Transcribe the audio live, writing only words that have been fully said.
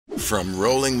From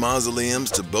rolling mausoleums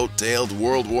to boat-tailed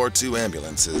World War II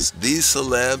ambulances, these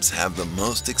celebs have the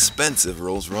most expensive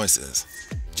Rolls-Royces.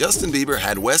 Justin Bieber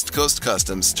had West Coast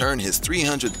Customs turn his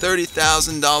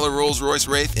 $330,000 Rolls-Royce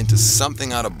Wraith into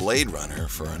something out of Blade Runner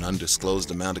for an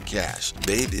undisclosed amount of cash.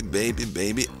 Baby, baby,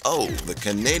 baby, oh, the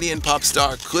Canadian pop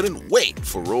star couldn't wait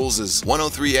for Rolls'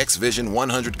 103X Vision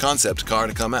 100 concept car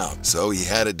to come out, so he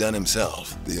had it done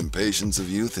himself. The impatience of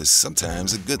youth is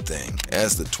sometimes a good thing,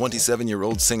 as the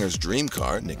 27-year-old singer's dream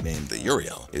car, nicknamed the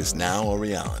Uriel, is now a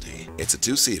reality. It's a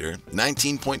two-seater,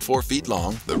 19.4 feet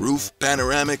long, the roof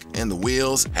panoramic, and the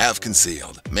wheels half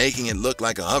concealed, making it look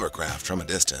like a hovercraft from a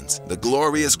distance. The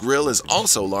glorious grille is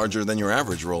also larger than your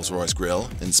average Rolls-Royce grille,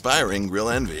 inspiring grille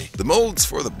envy. The molds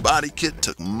for the body kit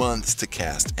took months to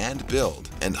cast and build,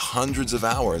 and hundreds of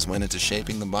hours went into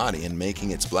shaping the body and making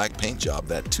its black paint job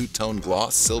that two-tone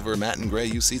gloss, silver, matte, and gray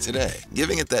you see today,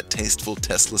 giving it that tasteful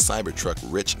Tesla Cybertruck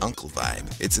rich uncle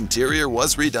vibe. Its interior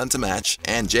was redone to match,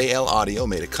 and JL Audio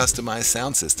made a customized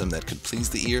sound system that could please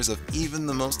the ears of even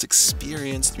the most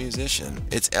experienced musician.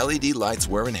 Its LED lights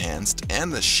were enhanced,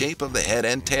 and the shape of the head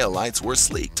and tail lights were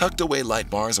sleek. Tucked away light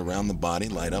bars around the body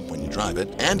light up when you drive it,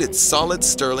 and its solid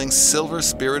sterling silver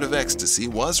Spirit of Ecstasy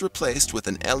was replaced with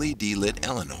an LED-lit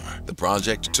Eleanor. The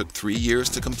project took 3 years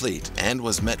to complete, and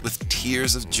was met with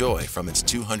tears of joy from its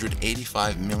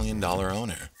 $285 million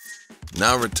owner.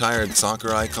 Now retired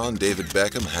soccer icon David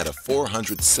Beckham had a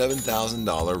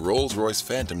 $407,000 Rolls-Royce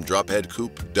Phantom Drophead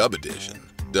Coupe Dub Edition.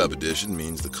 Dub Edition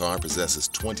means the car possesses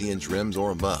 20-inch rims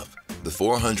or above. The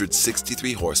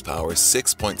 463 horsepower,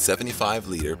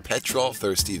 6.75-liter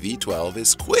petrol-thirsty V12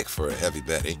 is quick for a heavy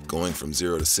Betty, going from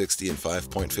 0 to 60 in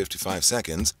 5.55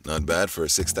 seconds, not bad for a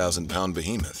 6,000-pound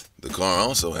behemoth. The car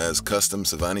also has custom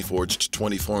Savani-forged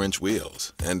 24-inch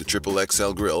wheels, and a triple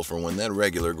XL grille for when that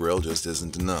regular grille just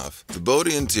isn't enough. The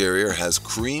Bodie interior has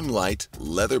cream light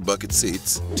leather bucket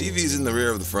seats, TVs in the rear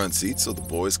of the front seat so the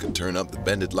boys can turn up the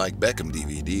Bend It Like Beckham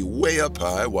DVD way up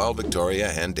high while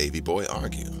Victoria and Davy Boy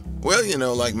argue. Well, you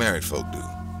know, like married folk do.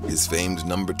 His famed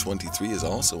number 23 is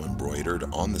also embroidered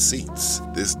on the seats.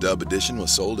 This Dub Edition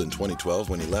was sold in 2012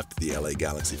 when he left the LA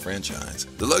Galaxy franchise.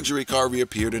 The luxury car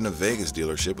reappeared in a Vegas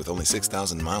dealership with only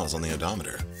 6,000 miles on the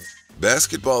odometer.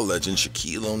 Basketball legend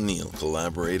Shaquille O'Neal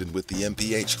collaborated with the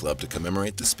MPH Club to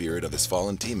commemorate the spirit of his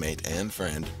fallen teammate and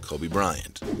friend, Kobe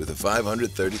Bryant, with a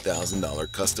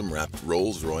 $530,000 custom-wrapped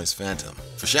Rolls-Royce Phantom.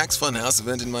 For Shaq's Funhouse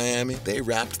event in Miami, they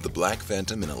wrapped the Black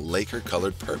Phantom in a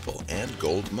Laker-colored purple and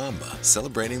gold mamba,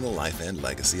 celebrating the life and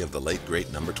legacy of the late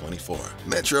great number 24.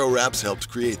 Metro Wraps helped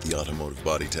create the automotive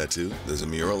body tattoo. There's a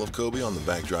mural of Kobe on the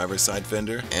back driver's side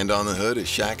fender, and on the hood is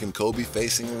Shaq and Kobe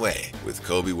facing away, with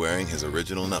Kobe wearing his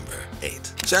original number, 8.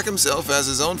 Shaq himself has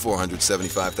his own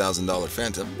 $475,000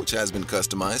 Phantom, which has been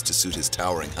customized to suit his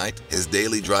towering height. His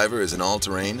daily driver is an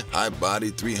all-terrain,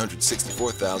 high-bodied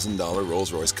 $364,000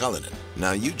 Rolls-Royce Cullinan.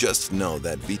 Now you just know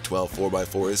that V12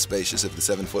 4x4 is spacious if the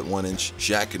 7'1"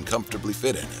 Shaq can comfortably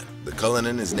fit in it. The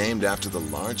Cullinan is named after the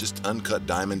largest uncut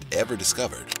diamond ever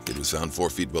discovered. It was found 4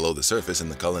 feet below the surface in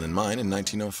the Cullinan mine in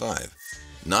 1905.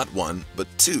 Not one, but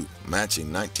two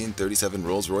matching 1937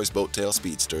 Rolls-Royce Boat Tail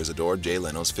Speedsters adored Jay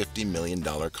Leno's $50 million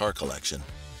car collection.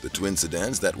 The twin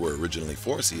sedans that were originally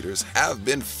 4-seaters have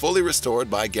been fully restored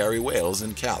by Gary Wales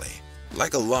in Cali.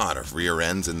 Like a lot of rear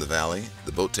ends in the valley,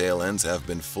 the boat tail ends have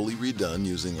been fully redone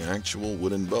using actual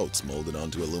wooden boats molded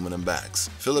onto aluminum backs.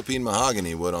 Philippine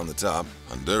mahogany wood on the top,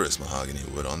 Honduras mahogany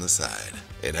wood on the side.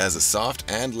 It has a soft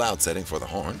and loud setting for the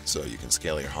horn, so you can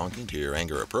scale your honking to your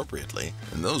anger appropriately.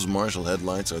 And those Marshall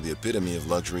headlights are the epitome of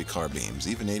luxury car beams,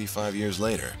 even 85 years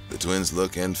later. The twins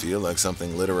look and feel like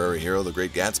something literary hero the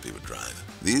Great Gatsby would drive.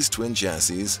 These twin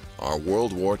chassis are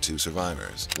World War II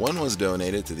survivors. One was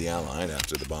donated to the Allied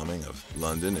after the bombing of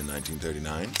London in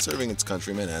 1939, serving its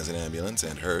countrymen as an ambulance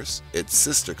and hearse. Its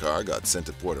sister car got sent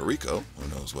to Puerto Rico, who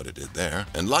knows what it did there.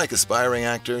 And like aspiring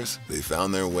actors, they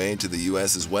found their way to the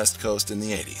US's West Coast in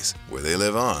the 80s, where they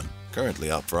live on, currently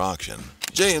up for auction.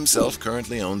 Jay himself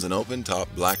currently owns an open-top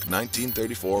black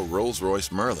 1934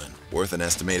 Rolls-Royce Merlin, worth an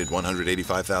estimated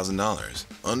 $185,000.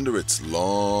 Under its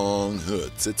long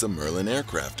hood sits a Merlin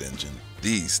aircraft engine.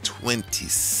 These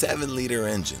 27-liter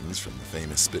engines from the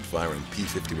famous Spitfire and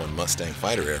P-51 Mustang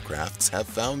fighter aircrafts have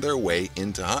found their way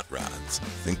into hot rods.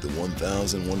 Think the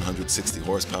 1,160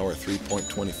 horsepower,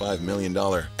 $3.25 million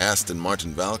Aston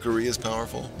Martin Valkyrie is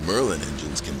powerful? Merlin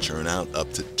engines can churn out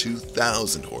up to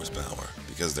 2,000 horsepower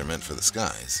because they're meant for the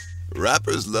skies.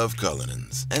 Rappers love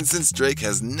Cullinans, and since Drake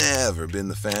has never been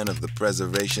the fan of the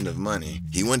preservation of money,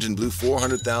 he went and blew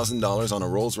 $400,000 on a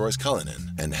Rolls-Royce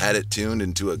Cullinan and had it tuned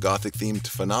into a Gothic-themed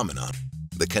phenomenon.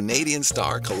 The Canadian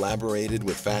star collaborated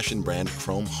with fashion brand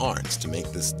Chrome Hearts to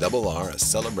make this double R a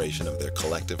celebration of their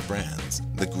collective brands.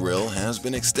 The grille has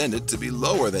been extended to be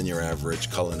lower than your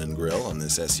average Cullinan grille on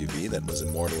this SUV that was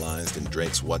immortalized in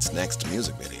Drake's What's Next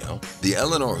music video. The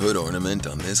Eleanor hood ornament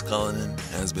on this Cullinan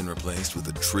has been replaced with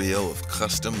a trio of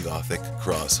custom Gothic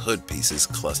cross hood pieces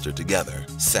clustered together,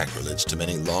 sacrilege to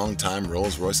many long-time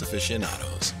Rolls-Royce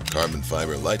aficionados. Carbon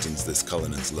fiber lightens this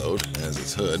Cullinan's load, as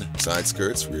its hood, side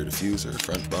skirts, rear diffuser,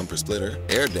 front bumper splitter,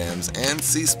 air dams, and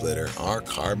C-splitter are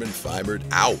carbon fibered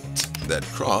out. That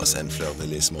cross and fleur de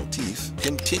lis motif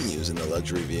continues in the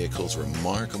luxury vehicle's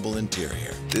remarkable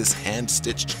interior. This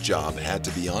hand-stitched job had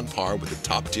to be on par with the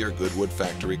top-tier Goodwood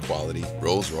factory quality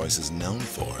Rolls-Royce is known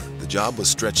for. The job was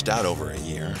stretched out over a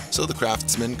year, so the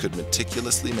craftsman could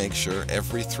meticulously make sure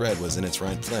every thread was in its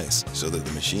right place, so that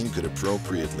the machine could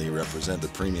appropriately represent the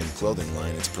premium clothing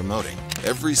line it's promoting.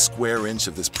 Every square inch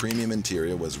of this premium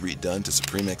interior was redone to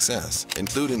supreme excess,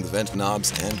 including the vent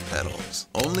knobs and pedals.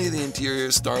 Only the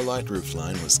interior Starlight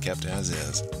roofline was kept as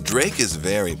is. Drake is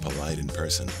very polite in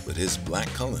person, but his black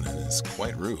Cullinan is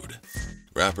quite rude.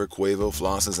 Rapper Quavo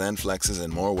flosses and flexes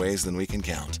in more ways than we can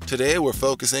count. Today we're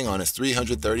focusing on his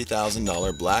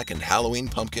 $330,000 black and Halloween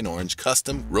pumpkin orange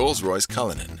custom Rolls-Royce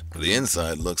Cullinan. The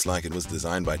inside looks like it was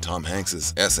designed by Tom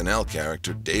Hanks's SNL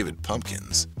character David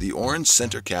Pumpkins. The orange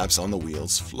center caps on the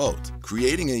wheels float,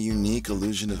 creating a unique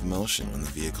illusion of motion when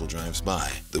the vehicle drives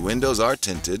by. The windows are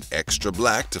tinted extra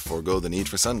black to forego the need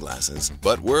for sunglasses,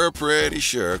 but we're pretty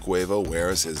sure Quavo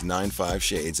wears his 9.5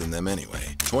 shades in them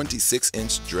anyway.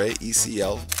 26-inch Dre ECL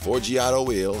Forgiato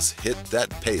wheels hit that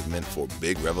pavement for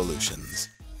big revolutions.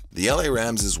 The LA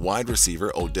Rams' wide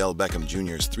receiver Odell Beckham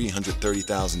Jr.'s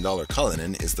 $330,000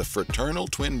 Cullinan is the fraternal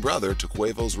twin brother to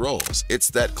Quavo's Rolls. It's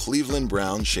that Cleveland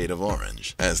brown shade of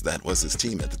orange, as that was his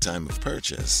team at the time of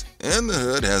purchase. And the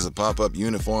hood has a pop-up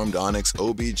uniformed Onyx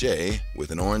OBJ with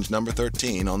an orange number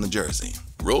 13 on the jersey.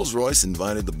 Rolls-Royce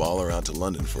invited the baller out to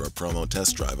London for a promo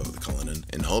test drive of the Cullinan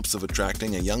in hopes of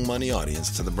attracting a young money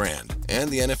audience to the brand, and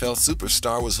the NFL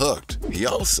superstar was hooked. He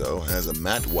also has a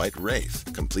matte white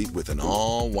Wraith, complete with an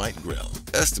all-white grille,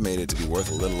 estimated to be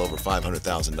worth a little over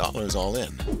 $500,000 all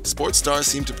in. Sports stars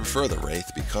seem to prefer the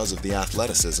Wraith because of the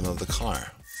athleticism of the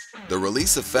car. The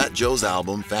release of Fat Joe's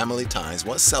album, Family Ties,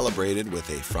 was celebrated with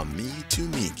a From Me to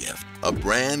Me gift, a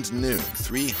brand new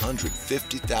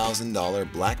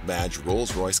 $350,000 black badge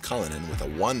Rolls-Royce Cullinan with a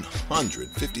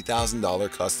 $150,000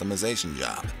 customization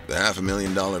job. The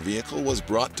 $500,000 vehicle was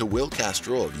brought to Will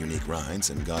Castro of Unique Rides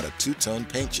and got a two-tone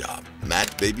paint job,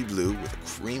 matte baby blue with a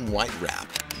cream white wrap.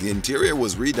 The interior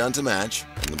was redone to match,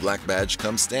 and the black badge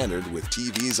comes standard with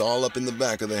TVs all up in the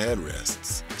back of the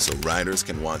headrests, so riders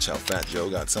can watch how Fat Joe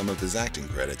got some of his acting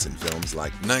credits in films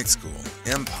like Night School,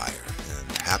 Empire,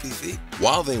 and Happy Feet.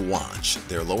 While they watch,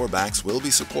 their lower backs will be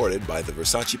supported by the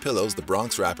Versace pillows the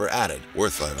Bronx rapper added,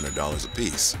 worth $500 a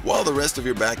piece, while the rest of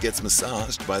your back gets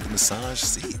massaged by the massage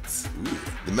seats. Ooh.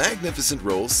 The magnificent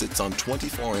Rolls sits on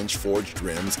 24-inch forged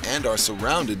rims and are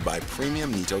surrounded by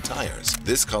premium Nito tires.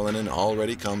 This Cullinan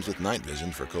already comes with night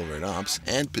vision for covert ops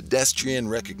and pedestrian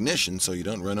recognition so you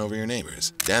don't run over your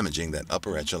neighbors, damaging that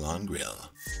upper echelon grille.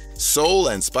 Soul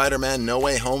and Spider-Man No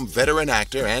Way Home veteran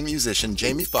actor and musician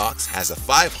Jamie Foxx has a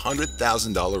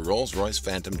 $500,000 Rolls-Royce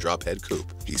Phantom Drophead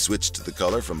coupe. He switched to the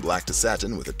color from black to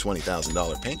satin with a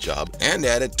 $20,000 paint job and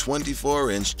added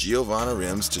 24-inch Giovanna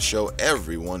rims to show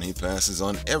everyone he passes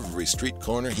on every street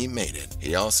corner he made it.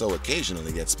 He also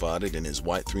occasionally gets spotted in his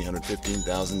white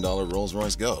 $315,000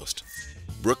 Rolls-Royce Ghost.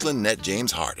 Brooklyn net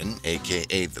James Harden,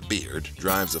 aka The Beard,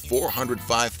 drives a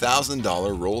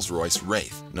 $405,000 Rolls-Royce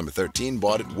Wraith. Number 13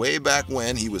 bought it way back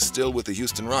when he was still with the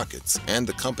Houston Rockets, and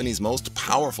the company's most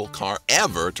powerful car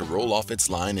ever to roll off its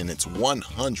line in its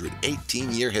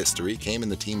 118-year history came in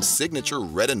the team's signature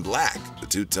red and black. The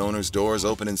two-toner's doors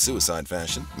open in suicide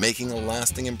fashion, making a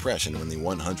lasting impression when the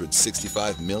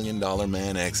 $165 million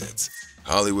man exits.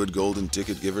 Hollywood golden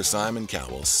ticket giver Simon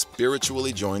Cowell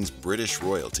spiritually joins British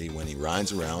royalty when he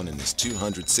rides around in his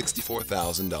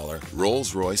 $264,000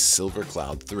 Rolls-Royce Silver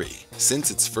Cloud 3. Since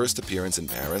its first appearance in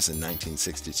Paris in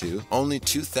 1962, only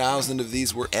 2,000 of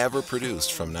these were ever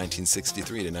produced from 1963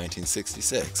 to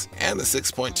 1966, and the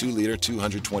 6.2-liter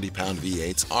 220-pound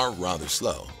V8s are rather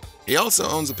slow. He also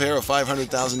owns a pair of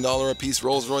 $500,000 apiece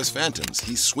Rolls-Royce Phantoms.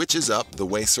 He switches up the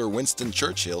way Sir Winston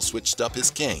Churchill switched up his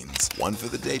canes. One for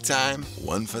the daytime,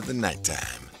 one for the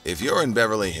nighttime. If you're in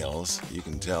Beverly Hills, you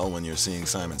can tell when you're seeing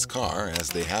Simon's car as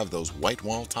they have those white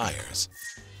wall tires.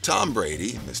 Tom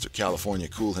Brady, Mr. California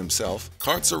Cool himself,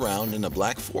 carts around in a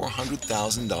black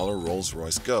 $400,000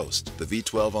 Rolls-Royce Ghost. The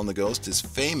V12 on the Ghost is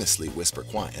famously whisper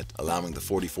quiet, allowing the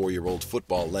 44-year-old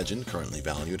football legend, currently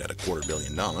valued at $250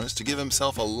 million, to give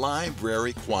himself a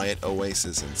library quiet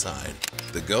oasis inside.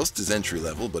 The Ghost is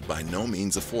entry-level, but by no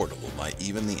means affordable by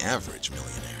even the average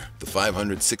millionaire. The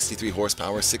 563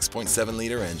 horsepower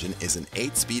 6.7-liter engine is an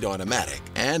 8-speed automatic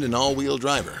and an all-wheel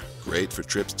driver. Great for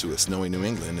trips to a snowy New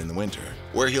England in the winter,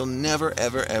 where he'll never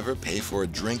ever pay for a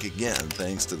drink again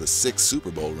thanks to the 6 Super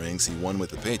Bowl rings he won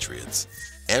with the Patriots.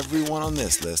 Everyone on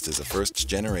this list is a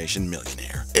first-generation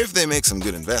millionaire. If they make some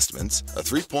good investments, a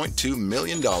 $3.2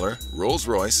 million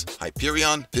Rolls-Royce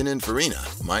Hyperion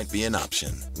Pininfarina might be an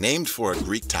option. Named for a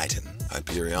Greek titan,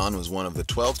 Hyperion was one of the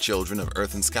 12 children of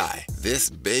Earth and Sky.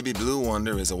 This baby blue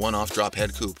wonder is a one-off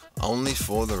Drophead coupe, only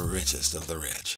for the richest of the rich.